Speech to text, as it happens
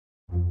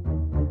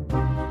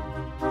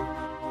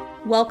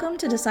Welcome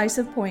to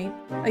Decisive Point,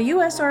 a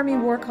U.S. Army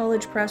War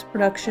College Press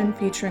production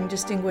featuring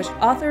distinguished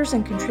authors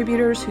and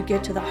contributors who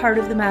get to the heart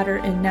of the matter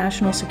in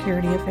national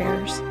security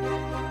affairs.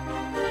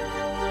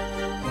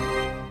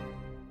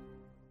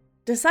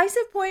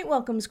 Decisive Point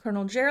welcomes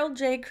Colonel Gerald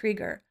J.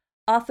 Krieger,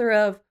 author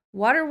of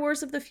Water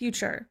Wars of the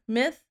Future,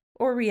 Myth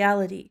or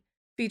Reality,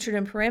 featured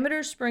in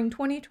Parameter's Spring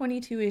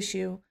 2022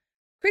 issue.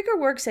 Krieger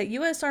works at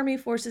U.S. Army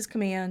Forces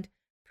Command.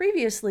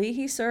 Previously,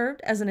 he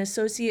served as an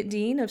Associate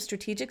Dean of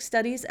Strategic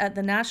Studies at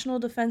the National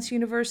Defense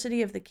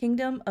University of the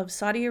Kingdom of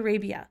Saudi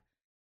Arabia.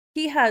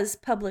 He has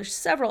published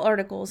several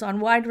articles on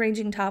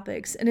wide-ranging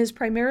topics and is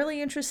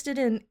primarily interested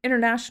in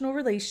international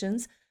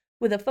relations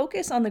with a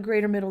focus on the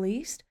Greater Middle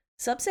East,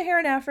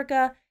 Sub-Saharan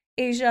Africa,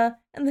 Asia,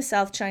 and the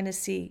South China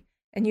Sea,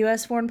 and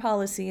U.S. foreign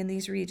policy in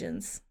these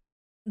regions.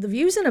 The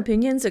views and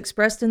opinions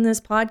expressed in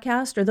this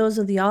podcast are those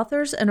of the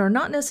authors and are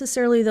not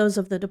necessarily those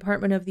of the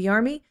Department of the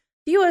Army,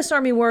 the U.S.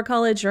 Army War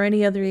College, or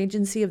any other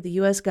agency of the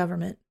U.S.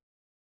 government.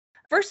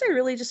 First, I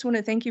really just want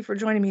to thank you for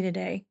joining me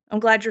today. I'm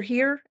glad you're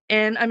here,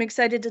 and I'm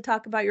excited to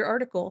talk about your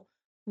article,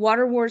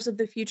 Water Wars of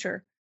the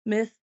Future,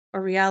 Myth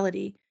or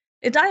Reality.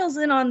 It dials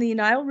in on the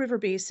Nile River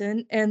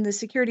Basin and the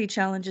security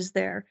challenges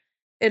there.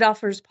 It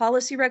offers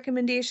policy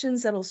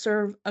recommendations that'll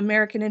serve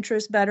American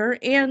interests better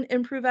and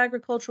improve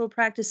agricultural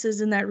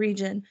practices in that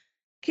region.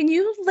 Can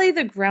you lay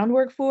the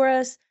groundwork for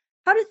us?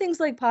 How do things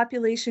like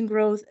population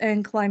growth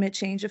and climate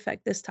change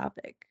affect this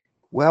topic?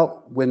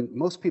 Well, when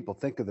most people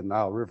think of the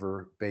Nile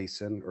River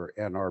Basin, or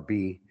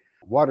NRB,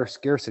 water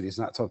scarcity is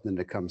not something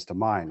that comes to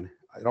mind.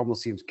 It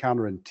almost seems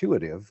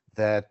counterintuitive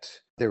that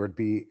there would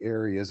be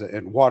areas,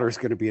 and water is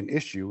going to be an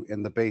issue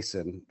in the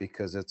basin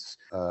because it's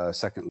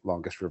second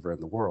longest river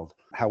in the world.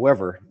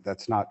 However,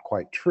 that's not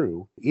quite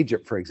true.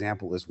 Egypt, for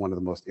example, is one of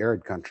the most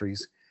arid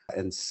countries,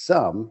 and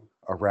some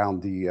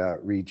around the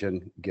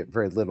region get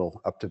very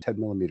little, up to 10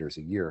 millimeters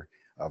a year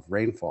of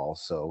rainfall.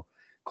 So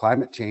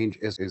climate change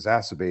is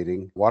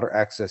exacerbating water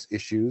access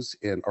issues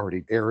in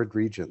already arid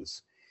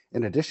regions.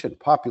 In addition,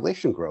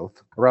 population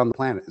growth around the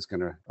planet is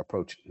going to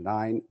approach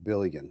 9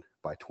 billion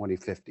by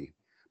 2050,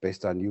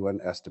 based on UN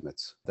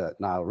estimates. The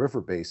Nile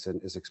River Basin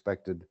is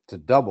expected to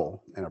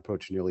double and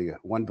approach nearly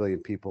 1 billion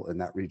people in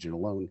that region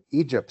alone.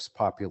 Egypt's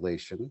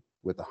population,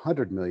 with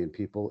 100 million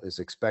people, is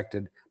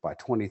expected by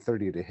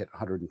 2030 to hit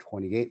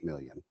 128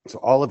 million. So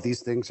all of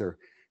these things are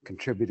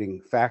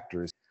contributing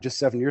factors. Just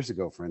 7 years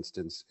ago, for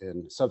instance,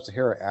 in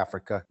sub-Saharan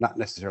Africa, not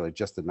necessarily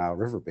just the Nile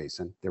River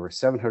Basin, there were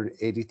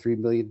 783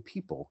 million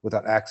people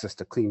without access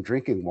to clean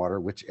drinking water,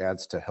 which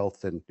adds to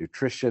health and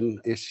nutrition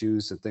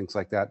issues and things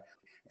like that.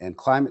 And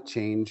climate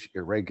change,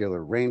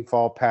 irregular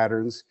rainfall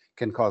patterns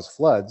can cause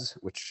floods,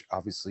 which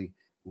obviously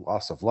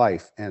loss of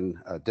life and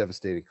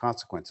devastating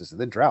consequences. And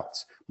then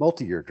droughts,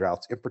 multi-year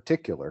droughts in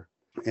particular.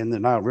 In the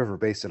Nile River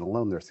Basin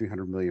alone, there are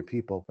 300 million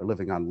people are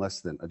living on less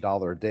than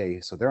 $1 a day.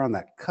 So they're on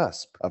that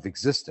cusp of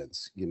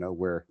existence,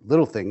 where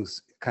little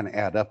things kind of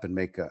add up and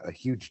make a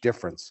huge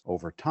difference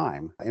over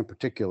time. In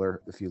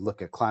particular, if you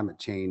look at climate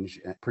change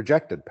and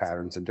projected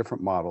patterns and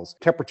different models,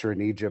 temperature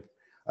in Egypt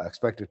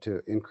expected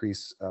to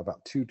increase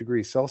about 2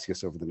 degrees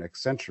Celsius over the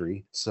next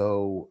century.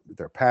 So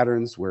there are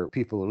patterns where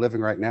people are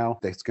living right now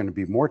that's going to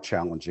be more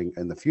challenging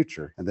in the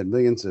future. And then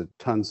millions of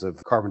tons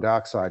of carbon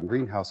dioxide and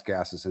greenhouse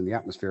gases in the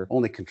atmosphere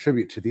only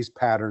contribute to these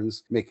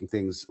patterns, making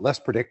things less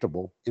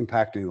predictable,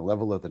 impacting the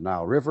level of the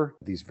Nile River.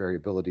 These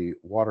variability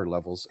water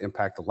levels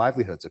impact the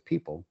livelihoods of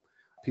people.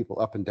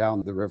 People up and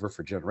down the river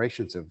for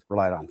generations have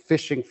relied on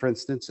fishing, for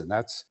instance, and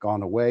that's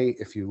gone away.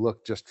 If you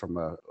look just from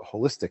a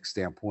holistic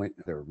standpoint,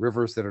 there are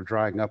rivers that are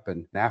drying up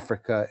in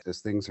Africa as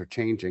things are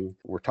changing.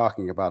 We're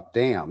talking about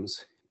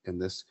dams in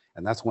this,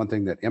 and that's one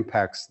thing that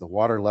impacts the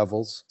water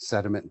levels,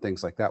 sediment, and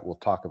things like that. We'll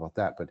talk about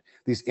that. But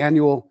these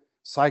annual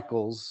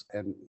cycles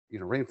and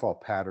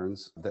rainfall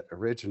patterns that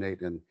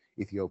originate in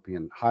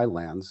Ethiopian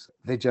highlands,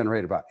 they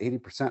generate about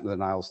 80% of the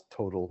Nile's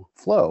total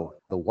flow.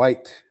 The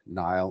White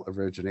Nile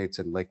originates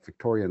in Lake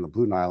Victoria and the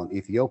Blue Nile in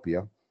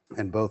Ethiopia,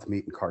 and both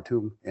meet in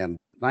Khartoum. And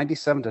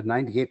 97 to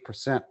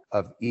 98%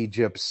 of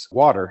Egypt's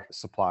water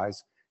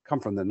supplies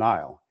come from the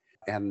Nile.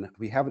 And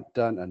we haven't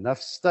done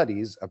enough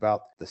studies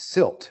about the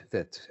silt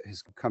that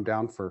has come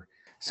down for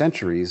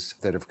centuries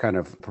that have kind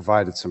of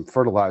provided some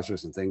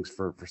fertilizers and things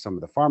for some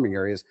of the farming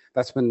areas.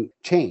 That's been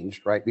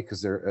changed, right?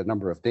 Because there are a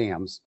number of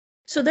dams.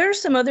 So there are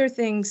some other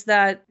things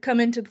that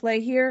come into play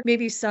here,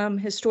 maybe some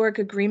historic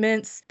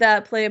agreements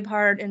that play a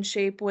part and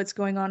shape what's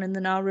going on in the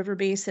Nile River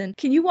Basin.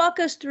 Can you walk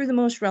us through the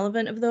most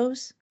relevant of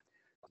those?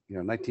 In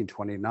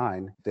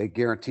 1929, they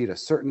guaranteed a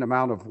certain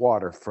amount of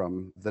water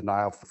from the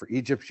Nile for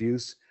Egypt's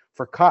use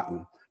for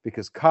cotton,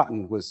 because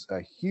cotton was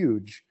a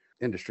huge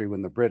industry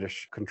when the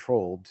British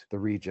controlled the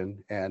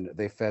region and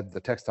they fed the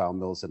textile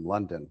mills in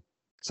London.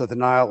 So the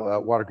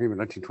Nile Water Agreement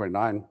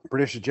 1929,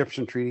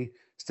 British-Egyptian Treaty,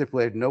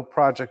 stipulated no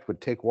project would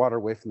take water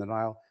away from the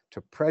Nile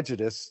to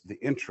prejudice the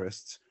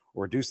interests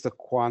or reduce the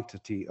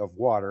quantity of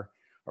water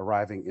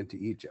arriving into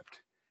Egypt.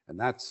 And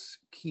that's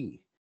key.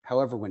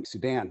 However, when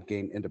Sudan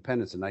gained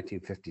independence in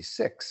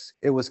 1956,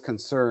 it was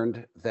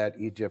concerned that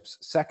Egypt's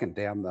second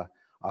dam, the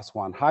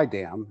Aswan High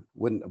Dam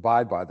wouldn't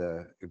abide by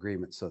the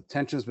agreement. So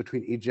tensions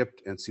between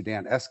Egypt and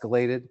Sudan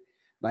escalated.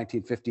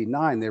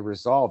 1959, they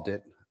resolved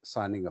it,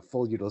 signing a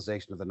full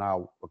utilization of the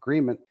Nile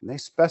Agreement. And they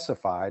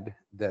specified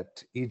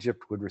that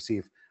Egypt would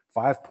receive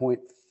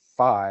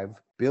 5.5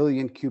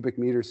 billion cubic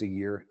meters a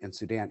year and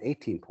Sudan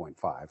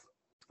 18.5.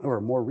 Or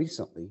more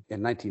recently,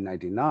 in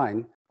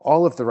 1999,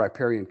 all of the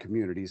riparian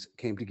communities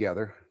came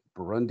together: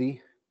 Burundi,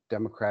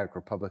 Democratic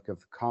Republic of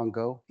the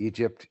Congo,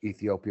 Egypt,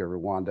 Ethiopia,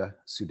 Rwanda,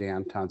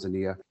 Sudan,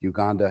 Tanzania,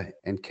 Uganda,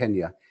 and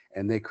Kenya.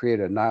 And they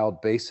created a Nile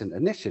Basin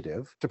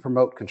Initiative to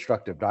promote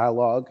constructive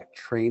dialogue,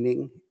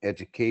 training,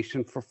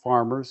 education for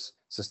farmers,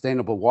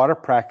 sustainable water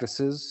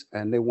practices,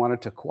 and they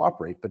wanted to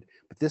cooperate. But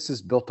this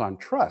is built on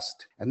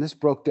trust. And this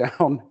broke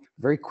down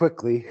very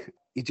quickly.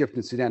 Egypt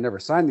and Sudan never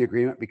signed the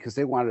agreement because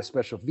they wanted a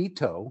special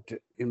veto to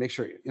make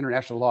sure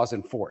international law is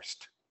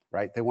enforced,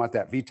 right? They want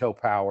that veto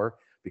power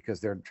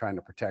because they're trying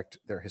to protect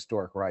their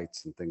historic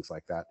rights and things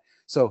like that.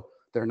 So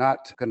they're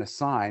not going to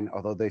sign,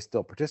 although they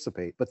still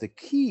participate. But the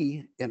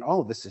key in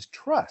all of this is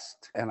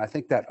trust. And I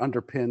think that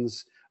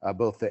underpins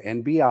both the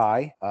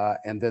NBI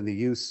and then the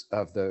use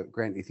of the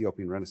Grand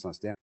Ethiopian Renaissance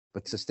Dam.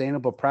 But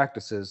sustainable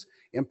practices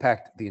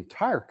impact the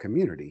entire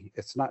community.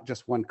 It's not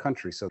just one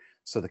country.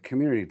 So the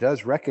community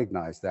does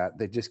recognize that.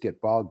 They just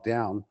get bogged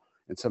down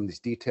in some of these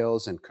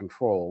details and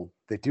control.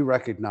 They do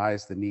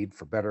recognize the need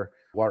for better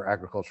water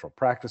agricultural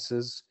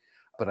practices.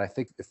 But I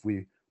think if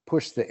we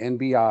push the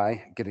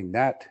NBI, getting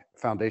that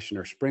foundation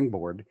or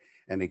springboard,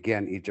 and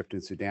again, Egypt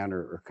and Sudan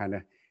are kind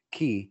of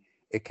key,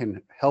 it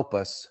can help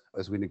us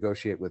as we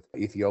negotiate with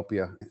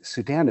Ethiopia.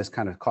 Sudan is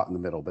kind of caught in the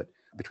middle, but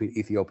between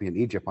Ethiopia and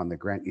Egypt on the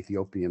Grand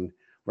Ethiopian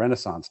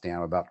Renaissance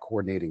Dam about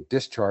coordinating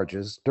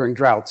discharges during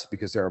droughts,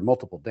 because there are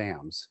multiple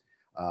dams.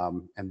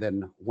 And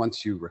then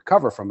once you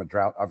recover from a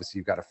drought, obviously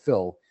you've got to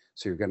fill.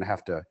 So you're going to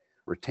have to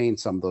retain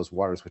some of those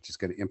waters, which is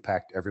going to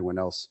impact everyone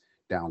else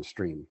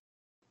downstream.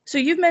 So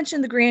you've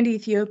mentioned the Grand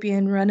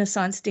Ethiopian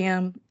Renaissance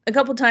Dam a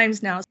couple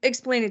times now.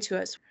 Explain it to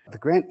us. The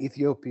Grand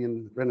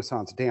Ethiopian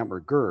Renaissance Dam, or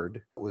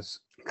GERD, was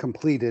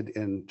completed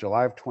in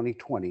July of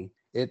 2020.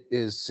 It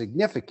is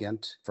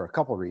significant for a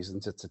couple of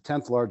reasons. It's the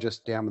 10th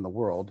largest dam in the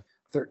world.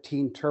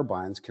 13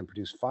 turbines can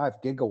produce 5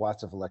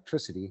 gigawatts of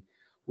electricity,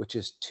 which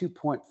is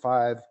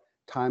 2.5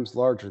 times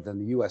larger than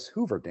the U.S.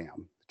 Hoover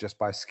Dam, just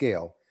by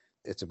scale.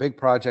 It's a big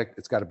project.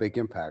 It's got a big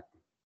impact.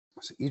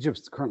 So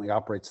Egypt currently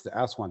operates the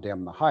Aswan Dam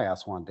and the High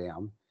Aswan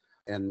Dam,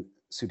 and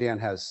Sudan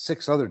has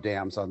 6 other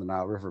dams on the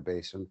Nile River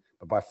Basin.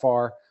 But by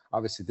far,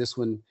 obviously, this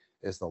one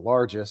is the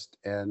largest.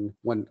 And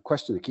one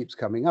question that keeps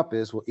coming up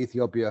is, will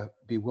Ethiopia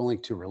be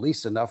willing to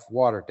release enough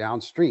water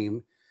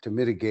downstream to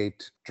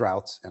mitigate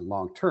droughts and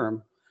long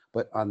term?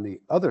 But on the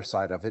other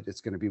side of it,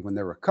 it's going to be when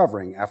they're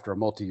recovering after a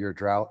multi-year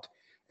drought,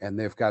 and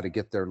they've got to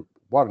get their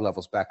water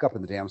levels back up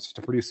in the dams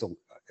to produce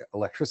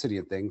electricity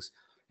and things.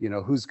 You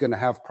know, who's going to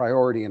have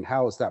priority and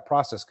how is that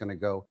process going to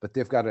go? But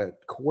they've got to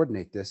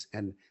coordinate this.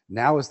 And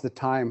now is the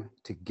time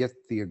to get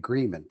the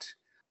agreement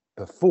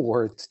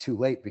before it's too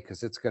late,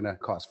 because it's going to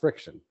cause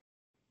friction.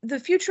 The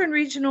future and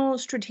regional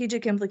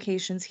strategic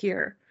implications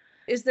here.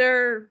 Is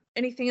there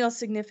anything else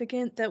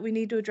significant that we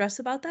need to address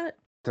about that?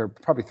 There are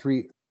probably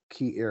 3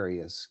 key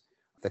areas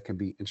that can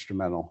be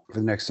instrumental for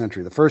the next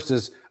century. The first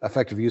is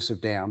effective use of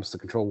dams to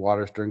control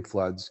waters during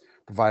floods,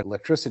 provide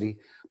electricity,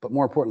 but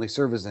more importantly,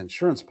 serve as an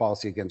insurance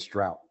policy against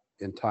drought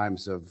in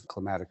times of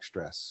climatic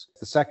stress.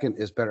 The second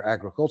is better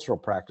agricultural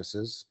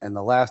practices. And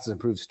the last is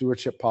improved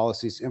stewardship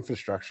policies,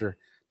 infrastructure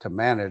to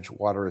manage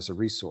water as a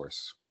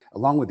resource.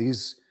 Along with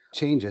these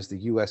changes, the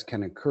U.S.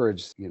 can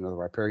encourage, the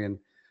riparian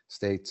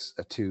states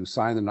to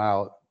sign the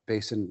Nile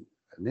Basin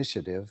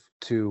Initiative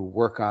to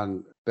work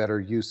on better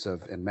use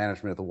of and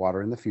management of the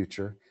water in the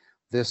future.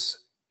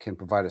 This can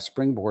provide a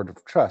springboard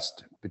of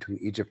trust between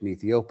Egypt and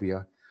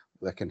Ethiopia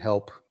that can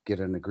help get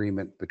an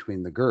agreement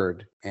between the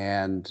GERD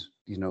and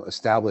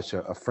establish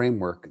a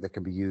framework that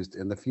can be used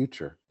in the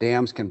future.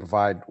 Dams can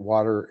provide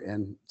water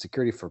and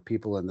security for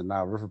people in the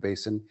Nile River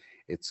Basin.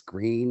 It's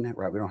green,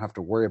 right? We don't have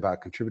to worry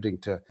about contributing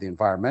to the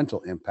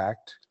environmental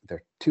impact. There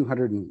are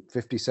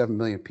 257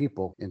 million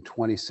people in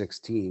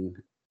 2016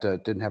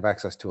 that didn't have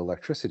access to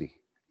electricity,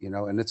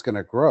 and it's going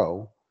to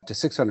grow to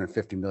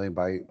 650 million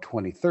by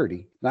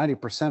 2030.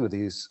 90% of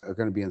these are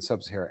going to be in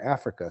sub-Saharan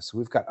Africa. So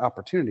we've got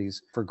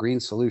opportunities for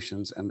green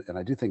solutions. And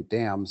I do think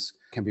dams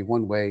can be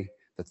one way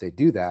that they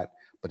do that,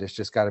 but it's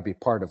just got to be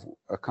part of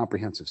a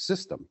comprehensive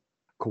system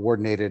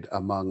coordinated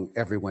among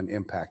everyone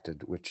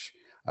impacted, which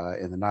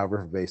in the Nile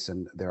River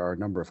Basin, there are a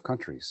number of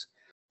countries.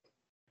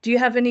 Do you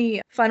have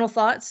any final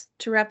thoughts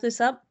to wrap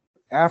this up?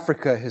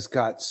 Africa has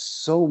got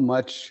so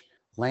much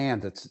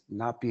land that's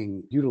not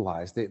being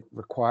utilized. They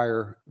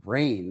require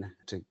rain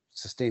to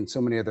sustain so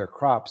many of their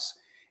crops.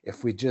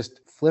 If we just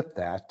flip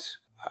that,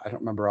 I don't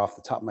remember off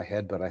the top of my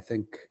head, but I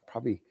think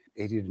probably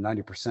 80 to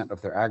 90%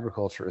 of their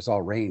agriculture is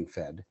all rain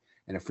fed.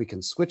 And if we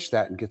can switch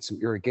that and get some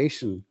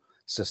irrigation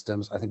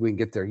systems, I think we can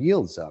get their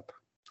yields up.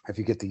 If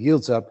you get the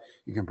yields up,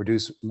 you can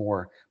produce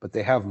more, but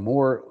they have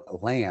more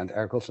land,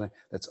 agricultural land,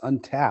 that's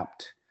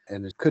untapped,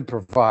 and it could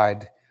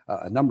provide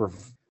a number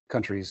of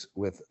countries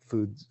with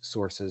food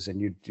sources,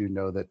 and you do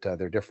know that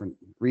there are different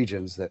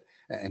regions that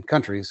and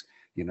countries.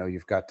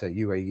 You've got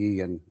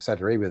UAE and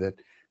Saudi Arabia that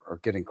are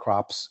getting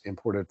crops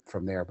imported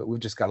from there, but we've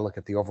just got to look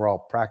at the overall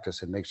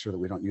practice and make sure that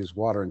we don't use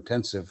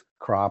water-intensive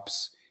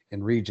crops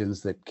in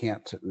regions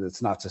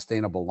that's not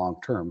sustainable long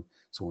term.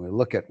 So when we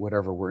look at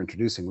whatever we're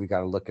introducing, we got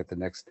to look at the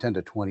next 10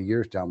 to 20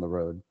 years down the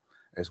road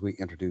as we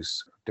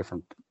introduce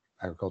different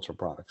agricultural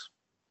products.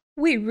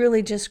 We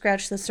really just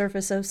scratched the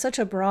surface of such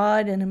a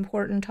broad and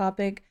important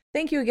topic.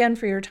 Thank you again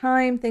for your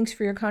time. Thanks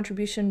for your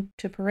contribution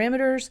to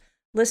parameters.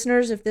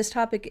 Listeners, if this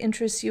topic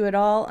interests you at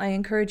all, I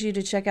encourage you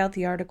to check out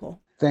the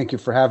article. Thank you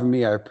for having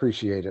me. I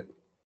appreciate it.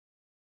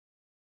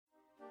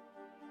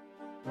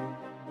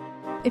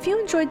 If you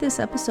enjoyed this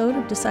episode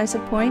of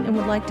Decisive Point and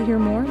would like to hear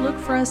more, look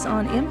for us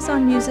on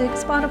Amazon Music,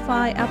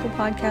 Spotify, Apple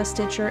Podcast,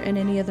 Stitcher, and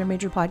any other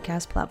major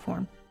podcast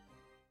platform.